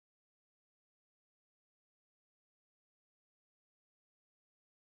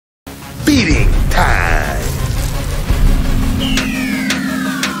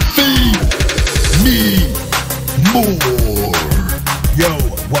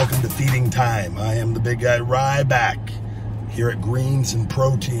welcome to Feeding Time. I am the big guy Ryback here at Greens and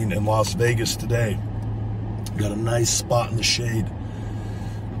Protein in Las Vegas today. Got a nice spot in the shade.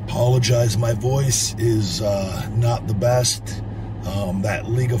 Apologize, my voice is not the best. That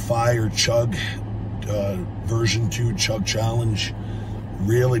League of Fire Chug version 2 Chug Challenge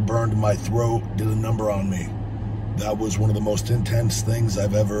really burned my throat, did a number on me. That was one of the most intense things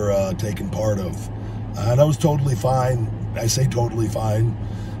I've ever taken part of. And I was totally fine. I say totally fine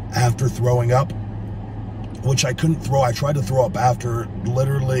after throwing up, which I couldn't throw. I tried to throw up after,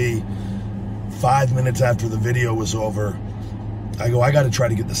 literally 5 minutes after the video was over. I go, I got to try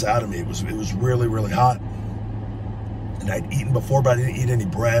to get this out of me. It was really, really hot. And I'd eaten before, but I didn't eat any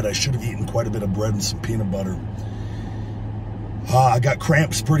bread. I should have eaten quite a bit of bread and some peanut butter. I got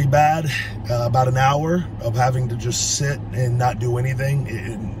cramps pretty bad, about an hour of having to just sit and not do anything.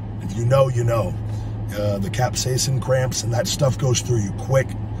 If you know, you know. The capsaicin cramps, and that stuff goes through you quick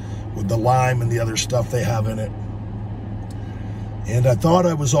with the lime and the other stuff they have in it. And I thought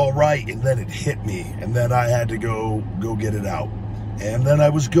I was all right, and then it hit me, and then I had to go get it out. And then I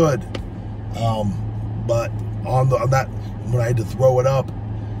was good. But on that, when I had to throw it up,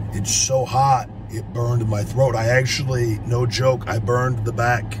 it's so hot, it burned my throat. I actually, no joke, I burned the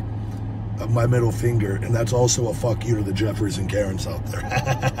back of my middle finger, and that's also a fuck you to the Jeffries and Karens out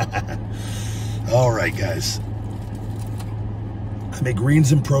there. All right, guys. I make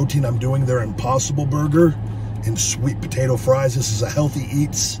Greens and Protein. I'm doing their Impossible Burger and sweet potato fries. This is a healthy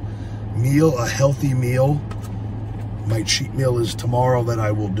eats meal, a healthy meal. My cheat meal is tomorrow that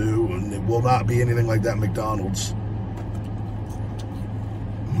I will do, and it will not be anything like that McDonald's.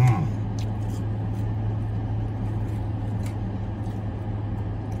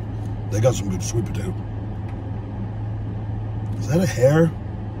 They got some good sweet potato. Is that a hair?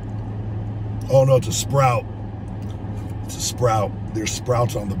 Oh no, it's a sprout. It's a sprout. There's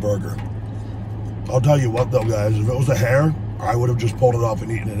sprouts on the burger. I'll tell you what though, guys, if it was a hair, I would have just pulled it off and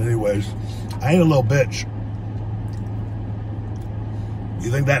eaten it anyways. I ain't a little bitch.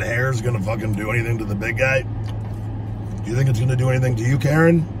 You think that hair is gonna fucking do anything to the big guy? Do you think it's gonna do anything to you,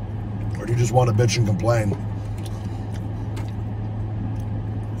 Karen? Or do you just want to bitch and complain?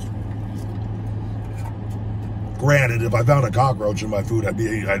 Granted, if I found a cockroach in my food, I'd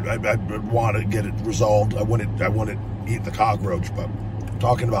want to get it resolved. I wouldn't eat the cockroach, but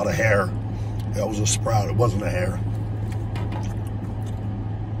talking about a hair, that was a sprout. It wasn't a hair.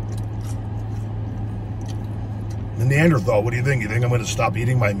 The Neanderthal, what do you think? You think I'm going to stop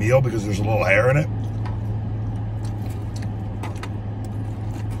eating my meal because there's a little hair in it?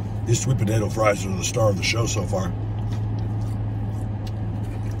 These sweet potato fries are the star of the show so far.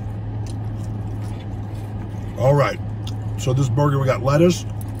 All right, so this burger, we got lettuce,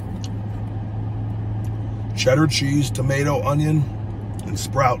 cheddar cheese, tomato, onion, and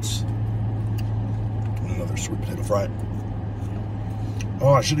sprouts. And another sweet potato fry.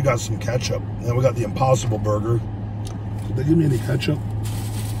 Oh, I should have got some ketchup. And then we got the Impossible Burger. Did they give me any ketchup?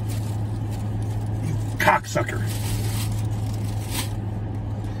 You cocksucker.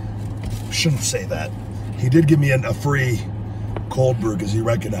 Shouldn't say that. He did give me a free cold brew because he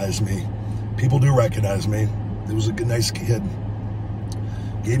recognized me. People do recognize me. It was a good, nice kid.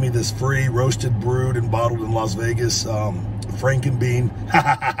 Gave me this free roasted, brewed, and bottled in Las Vegas Frankenbean.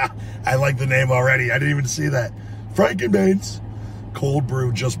 I like the name already. I didn't even see that. Frankenbeans. Cold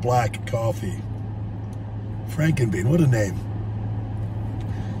brew, just black coffee. Frankenbean, what a name.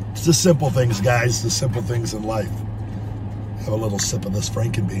 It's the simple things, guys. The simple things in life. Have a little sip of this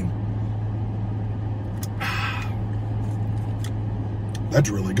Frankenbean. That's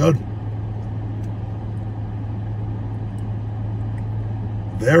really good.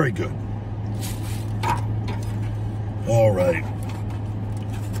 Very good. All right.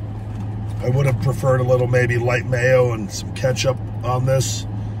 I would have preferred a little maybe light mayo and some ketchup on this,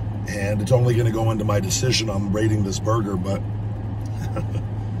 and it's only going to go into my decision on rating this burger, but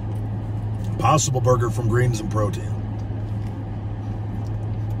Impossible Burger from Greens and Protein.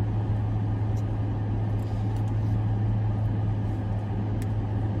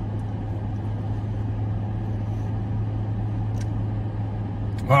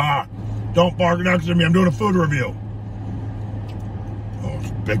 Don't bark next to me. I'm doing a food review. Oh, it's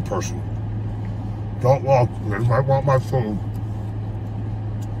a big person. Don't walk. They might want my food.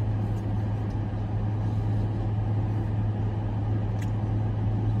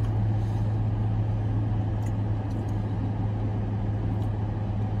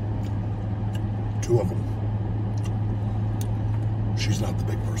 Two of them. She's not the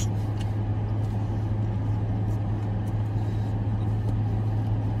big person.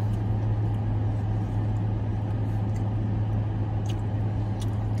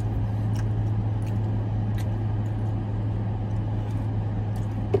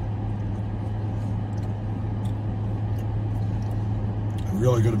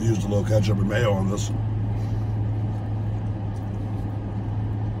 Really could have used a little ketchup and mayo on this.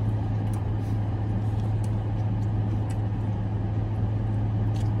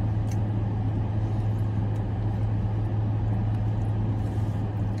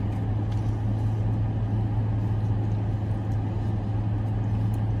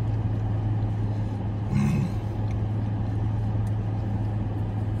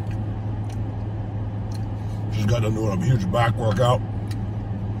 Just got done doing a huge back workout.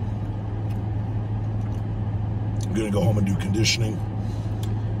 I'm gonna go home and do conditioning.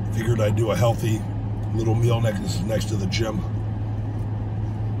 Figured I'd do a healthy little meal next to the gym.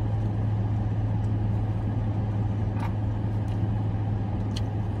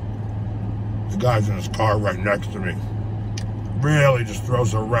 The guy's in his car right next to me. Really just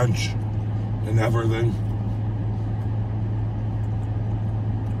throws a wrench in everything.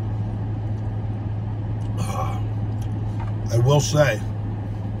 I will say,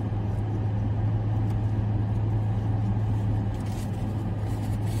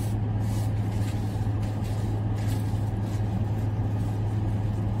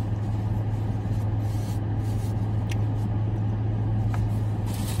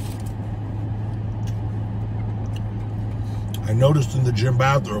 I noticed in the gym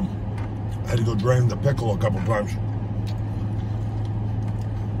bathroom, I had to go drain the pickle a couple times.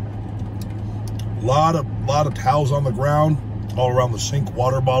 A lot of towels on the ground, all around the sink,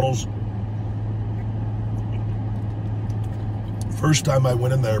 water bottles. First time I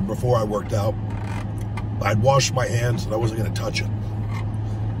went in there before I worked out, I'd washed my hands and I wasn't gonna touch it.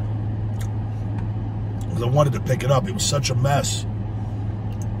 Because I wanted to pick it up. It was such a mess.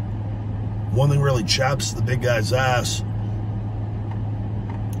 One thing really chaps the big guy's ass.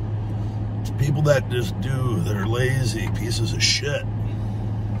 It's people that are lazy pieces of shit.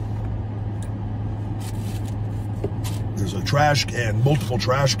 There's a trash can, multiple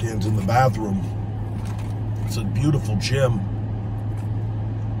trash cans in the bathroom. It's a beautiful gym,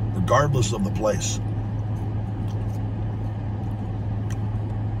 regardless of the place.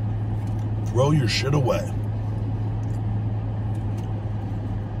 Throw your shit away.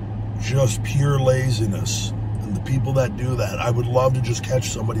 Just pure laziness. And the people that do that, I would love to just catch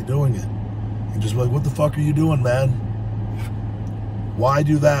somebody doing it. And just be like, what the fuck are you doing, man? Why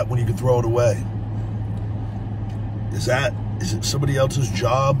do that when you can throw it away? Is it somebody else's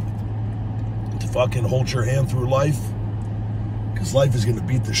job to fucking hold your hand through life? Because life is going to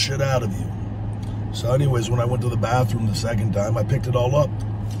beat the shit out of you. So anyways, when I went to the bathroom the second time, I picked it all up.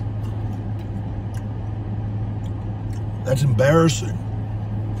 That's embarrassing.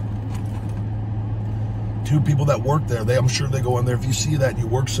 Two people that work there, I'm sure they go in there. If you see that and you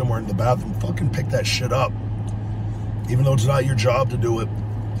work somewhere in the bathroom, fucking pick that shit up. Even though it's not your job to do it.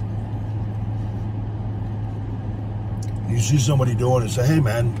 You see somebody doing it, say, hey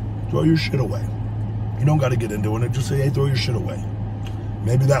man, throw your shit away. You don't got to get into it. Just say, hey, throw your shit away.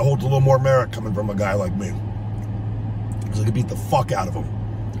 Maybe that holds a little more merit coming from a guy like me. Because I could beat the fuck out of him.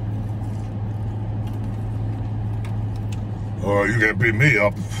 Oh, you can't beat me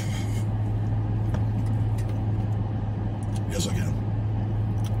up. Yes, I can.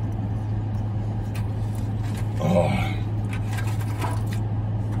 Oh.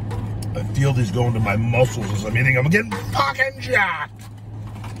 I feel these going to my muscles as I'm eating them. I'm getting fucking jacked.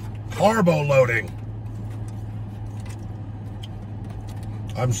 Carbo loading.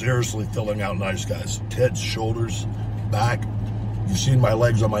 I'm seriously filling out nice, guys. Tits, shoulders, back. You've seen my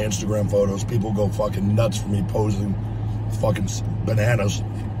legs on my Instagram photos. People go fucking nuts for me posing fucking bananas.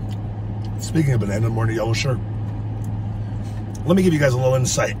 Speaking of bananas, I'm wearing a yellow shirt. Let me give you guys a little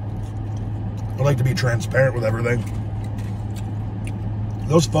insight. I like to be transparent with everything.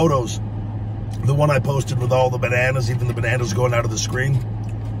 Those photos, the one I posted with all the bananas, even the bananas going out of the screen,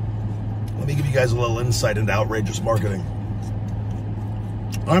 let me give you guys a little insight into outrageous marketing.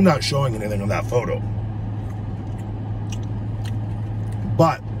 I'm not showing anything on that photo.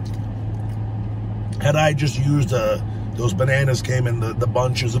 But had I just used those bananas came in the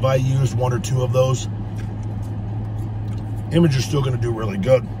bunches, if I used one or two of those, image is still going to do really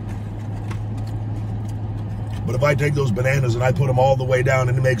good. But if I take those bananas and I put them all the way down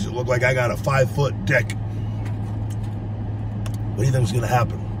and it makes it look like I got a 5-foot dick, what do you think is going to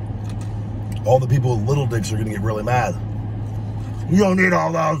happen? All the people with little dicks are going to get really mad. You don't need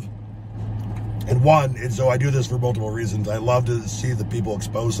all those. And so I do this for multiple reasons. I love to see the people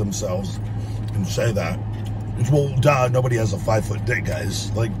expose themselves and say that. It's, well, duh, nobody has a 5-foot dick,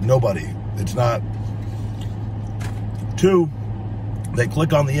 guys. Like, nobody. It's not. 2, they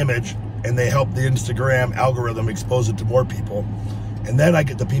click on the image and they help the Instagram algorithm expose it to more people. And then I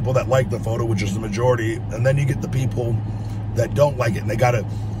get the people that like the photo, which is the majority. And then you get the people that don't like it. And they gotta,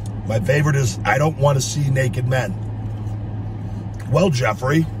 my favorite is, I don't want to see naked men. Well,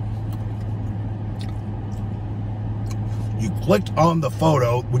 Jeffrey, you clicked on the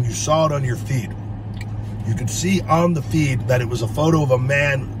photo when you saw it on your feed. You could see on the feed that it was a photo of a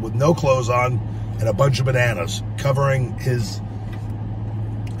man with no clothes on and a bunch of bananas covering his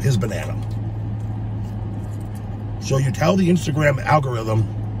banana. So you tell the Instagram algorithm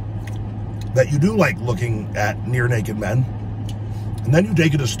that you do like looking at near naked men, and then you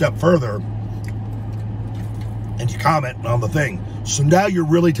take it a step further and you comment on the thing. So now you're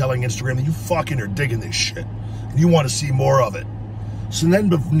really telling Instagram that you fucking are digging this shit and you want to see more of it. So then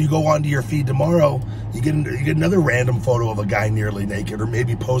when you go onto your feed tomorrow, you get another random photo of a guy nearly naked, or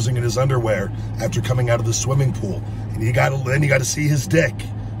maybe posing in his underwear after coming out of the swimming pool. And then you got to see his dick.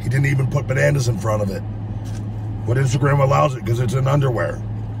 He didn't even put bananas in front of it. But Instagram allows it because it's in underwear.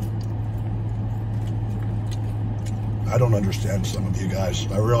 I don't understand some of you guys.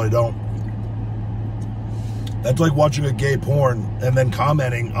 I really don't. That's like watching a gay porn and then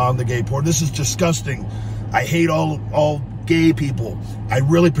commenting on the gay porn. This is disgusting. I hate all gay people. I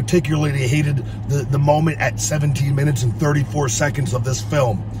really particularly hated the moment at 17 minutes and 34 seconds of this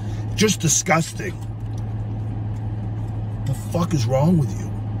film. Just disgusting. What the fuck is wrong with you?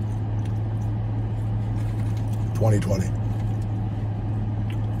 2020.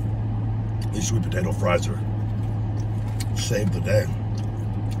 These sweet potato fries are saved the day.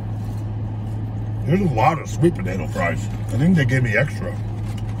 There's a lot of sweet potato fries. I think they gave me extra.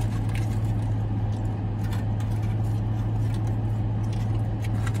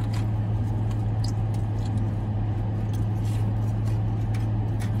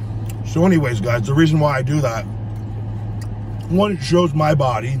 So anyways, guys, the reason why I do that, one, it shows my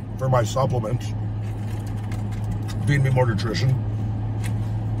body for my supplements, feed me more nutrition.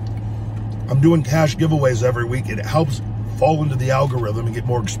 I'm doing cash giveaways every week. It helps fall into the algorithm and get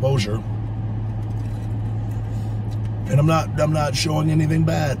more exposure. And I'm not showing anything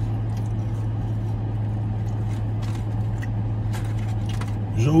bad.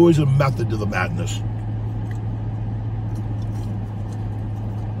 There's always a method to the madness.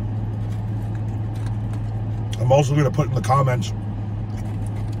 I'm also going to put in the comments,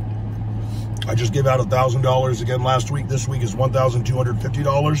 I just gave out $1,000 again last week. This week is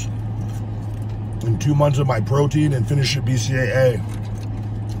 $1,250. In 2 months of my protein and finish at BCAA.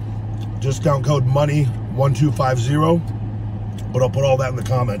 Discount code MONEY1250. But I'll put all that in the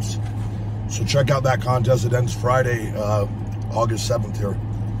comments. So check out that contest. It ends Friday, August 7th here.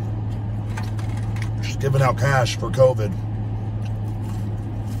 Just giving out cash for COVID.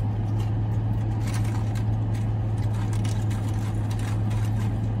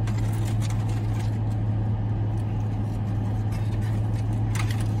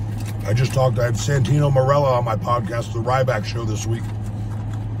 I had Santino Marella on my podcast, The Ryback Show, this week.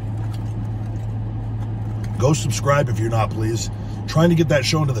 Go subscribe if you're not, please. Trying to get that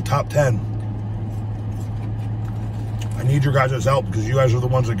show into the top 10. I need your guys' help because you guys are the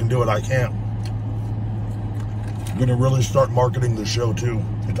ones that can do it. I can't. I'm going to really start marketing the show, too.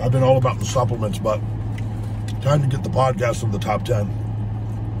 I've been all about the supplements, but time to get the podcast in the top 10.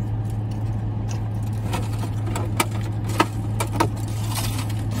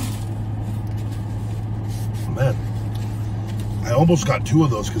 Man, I almost got 2 of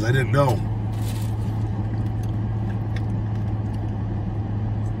those because I didn't know.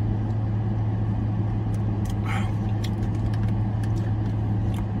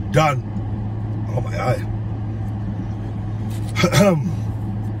 Done. Oh my eye.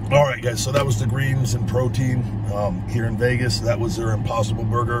 All right, guys, so that was the greens and protein here in Vegas. That was their Impossible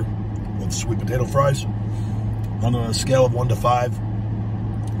Burger with sweet potato fries. On a scale of 1 to 5,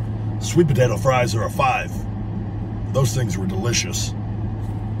 sweet potato fries are a 5. Those things were delicious.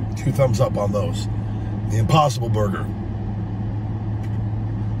 2 thumbs up on those. The Impossible Burger,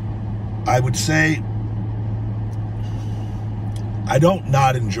 I would say, I don't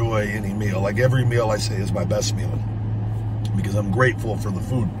not enjoy any meal. Like every meal I say is my best meal because I'm grateful for the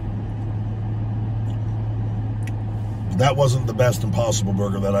food. But that wasn't the best Impossible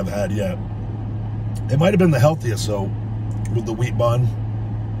Burger that I've had yet. It might have been the healthiest, so with the wheat bun,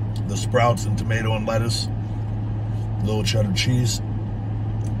 the sprouts and tomato and lettuce, a little cheddar cheese.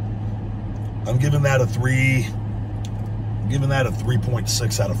 I'm giving that a 3. I'm giving that a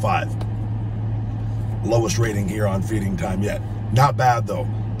 3.6 out of 5. Lowest rating here on Feeding Time yet. Not bad though.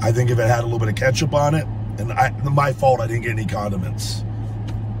 I think if it had a little bit of ketchup on it, and my fault, I didn't get any condiments.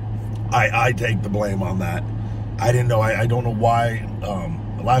 I take the blame on that. I didn't know. I don't know why.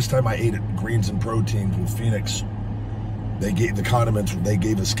 The last time I ate at Greens and Proteins with Phoenix, they gave the condiments. They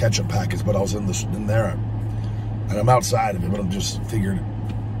gave us ketchup packets, but I was in there. And I'm outside of it, but I'm just figured,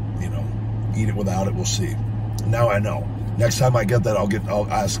 you know, eat it without it, we'll see. Now I know. Next time I get that, I'll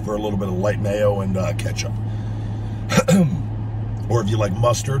ask for a little bit of light mayo and ketchup. Or if you like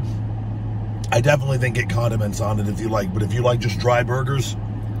mustard, I definitely think get condiments on it if you like. But if you like just dry burgers,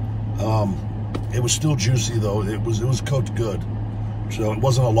 it was still juicy though. It was cooked good, so it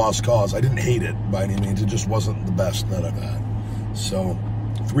wasn't a lost cause. I didn't hate it by any means. It just wasn't the best that I've had. So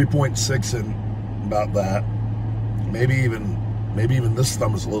 3.6 and about that. Maybe even this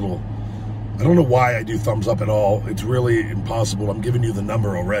thumb is a little. I don't know why I do thumbs up at all. It's really impossible. I'm giving you the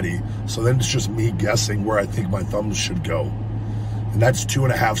number already. So then it's just me guessing where I think my thumbs should go. And that's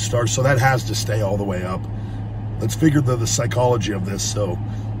 2.5 stars. So that has to stay all the way up. Let's figure the psychology of this. So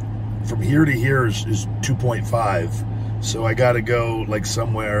from here to here is 2.5. So I got to go like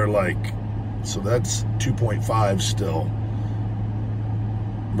somewhere like, so that's 2.5 still.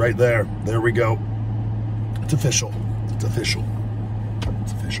 Right there. There we go. It's official. It's official.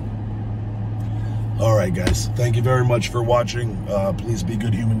 It's official. All right, guys. Thank you very much for watching. Please be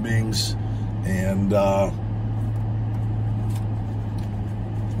good human beings. And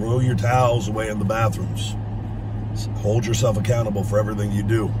throw your towels away in the bathrooms. Hold yourself accountable for everything you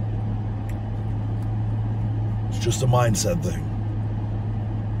do. It's just a mindset thing.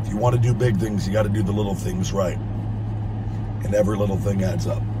 If you want to do big things, you got to do the little things right. And every little thing adds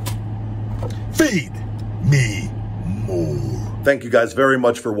up. Feed me more. Thank you guys very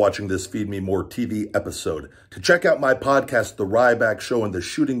much for watching this Feed Me More TV episode. To check out my podcast, The Ryback Show and the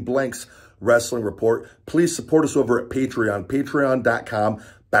Shooting Blanks Wrestling Report, please support us over at Patreon,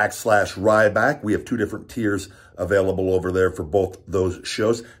 patreon.com/Ryback. We have 2 different tiers available over there for both those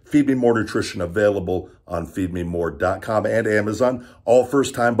shows. Feed Me More Nutrition available on feedmemore.com and Amazon. All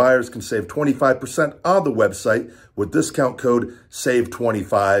first-time buyers can save 25% on the website with discount code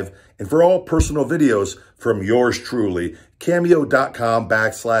SAVE25. And for all personal videos from yours truly,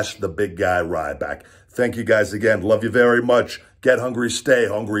 cameo.com/TheBigGuyRyback. Thank you guys again. Love you very much. Get hungry, stay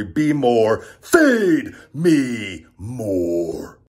hungry, be more. Feed me more.